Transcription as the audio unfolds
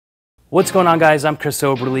What's going on, guys? I'm Chris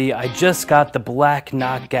Oberly. I just got the Black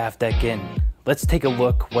NOC Gaff Deck in. Let's take a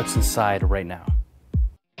look what's inside right now.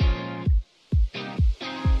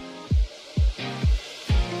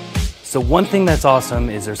 So one thing that's awesome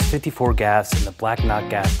is there's 54 gaffs in the Black NOC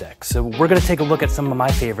Gaff Deck. So we're gonna take a look at some of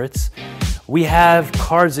my favorites. We have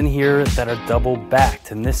cards in here that are double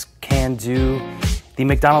backed, and this can do the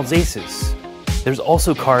McDonald's Aces. There's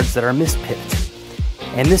also cards that are Mispipped.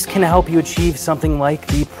 And this can help you achieve something like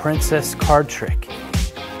the Princess card trick.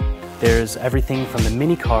 There's everything from the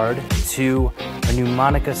mini card to a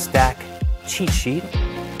Mnemonica stack cheat sheet.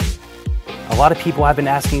 A lot of people have been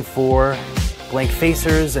asking for blank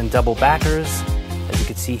facers and double backers, as you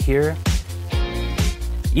can see here.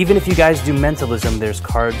 Even if you guys do mentalism, there's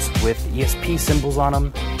cards with ESP symbols on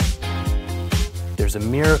them. There's a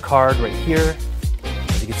mirror card right here.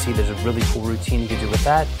 As you can see, there's a really cool routine you can do with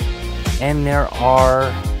that. And there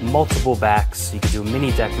are multiple backs. You could do a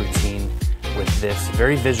mini deck routine with this,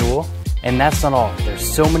 very visual. And that's not all. There's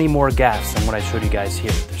so many more gaffs than what I showed you guys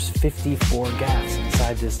here. There's 54 gaffs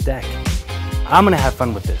inside this deck. I'm gonna have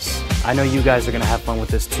fun with this. I know you guys are gonna have fun with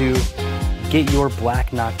this too. Get your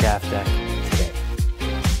Black NOC Gaff Deck